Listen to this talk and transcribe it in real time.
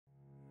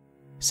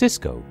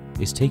Cisco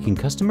is taking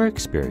customer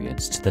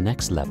experience to the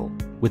next level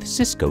with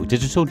Cisco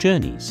Digital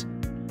Journeys,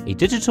 a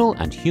digital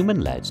and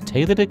human-led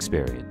tailored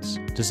experience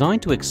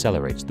designed to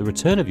accelerate the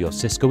return of your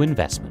Cisco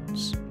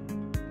investments.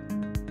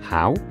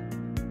 How?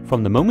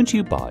 From the moment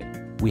you buy,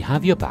 we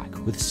have your back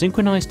with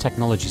synchronized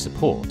technology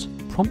support,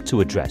 prompt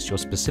to address your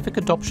specific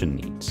adoption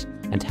needs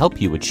and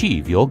help you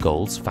achieve your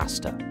goals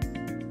faster.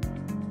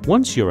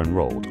 Once you're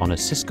enrolled on a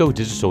Cisco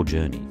Digital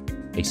Journey,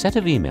 a set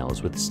of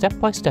emails with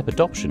step-by-step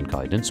adoption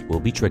guidance will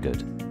be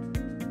triggered.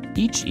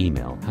 Each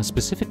email has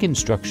specific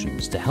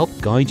instructions to help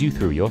guide you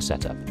through your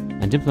setup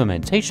and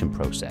implementation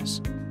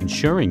process,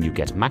 ensuring you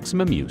get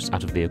maximum use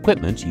out of the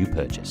equipment you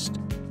purchased.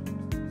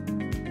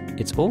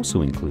 It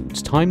also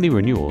includes timely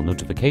renewal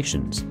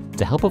notifications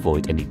to help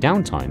avoid any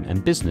downtime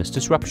and business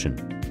disruption.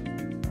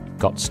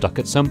 Got stuck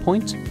at some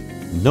point?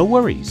 No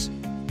worries!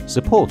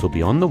 Support will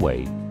be on the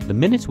way the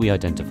minute we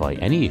identify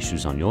any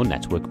issues on your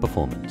network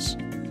performance.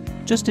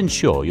 Just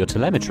ensure your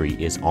telemetry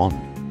is on.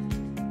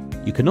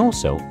 You can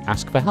also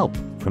ask for help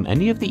from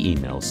any of the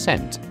emails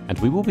sent and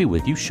we will be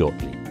with you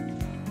shortly.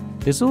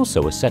 There's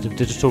also a set of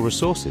digital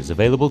resources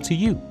available to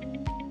you.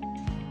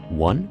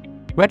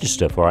 1.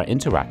 Register for our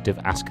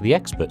interactive Ask the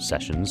Expert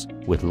sessions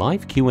with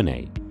live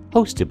Q&A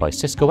hosted by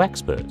Cisco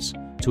experts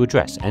to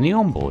address any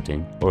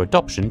onboarding or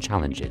adoption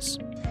challenges.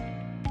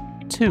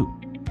 2.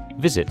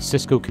 Visit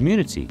Cisco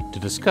Community to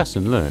discuss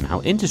and learn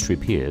how industry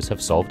peers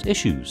have solved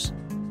issues.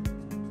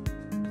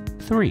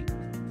 3.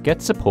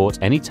 Get support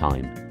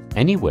anytime,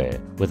 anywhere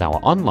with our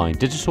online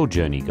digital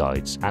journey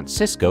guides at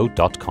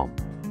cisco.com.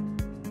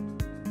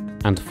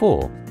 And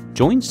 4.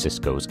 Join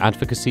Cisco's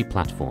advocacy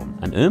platform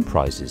and earn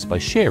prizes by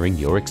sharing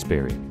your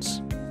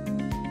experience.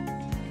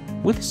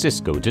 With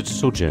Cisco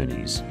Digital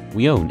Journeys,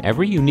 we own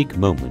every unique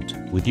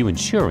moment with you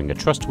ensuring a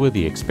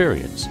trustworthy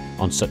experience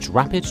on such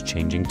rapid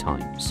changing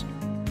times.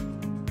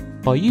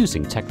 By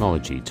using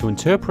technology to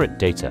interpret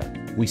data,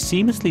 we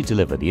seamlessly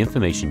deliver the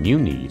information you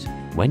need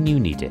when you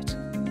need it.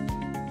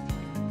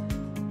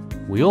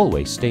 We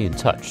always stay in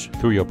touch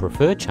through your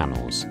preferred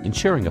channels,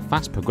 ensuring a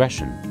fast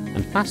progression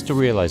and faster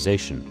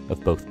realization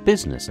of both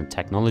business and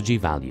technology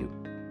value.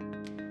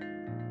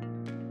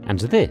 And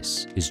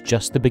this is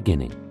just the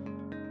beginning.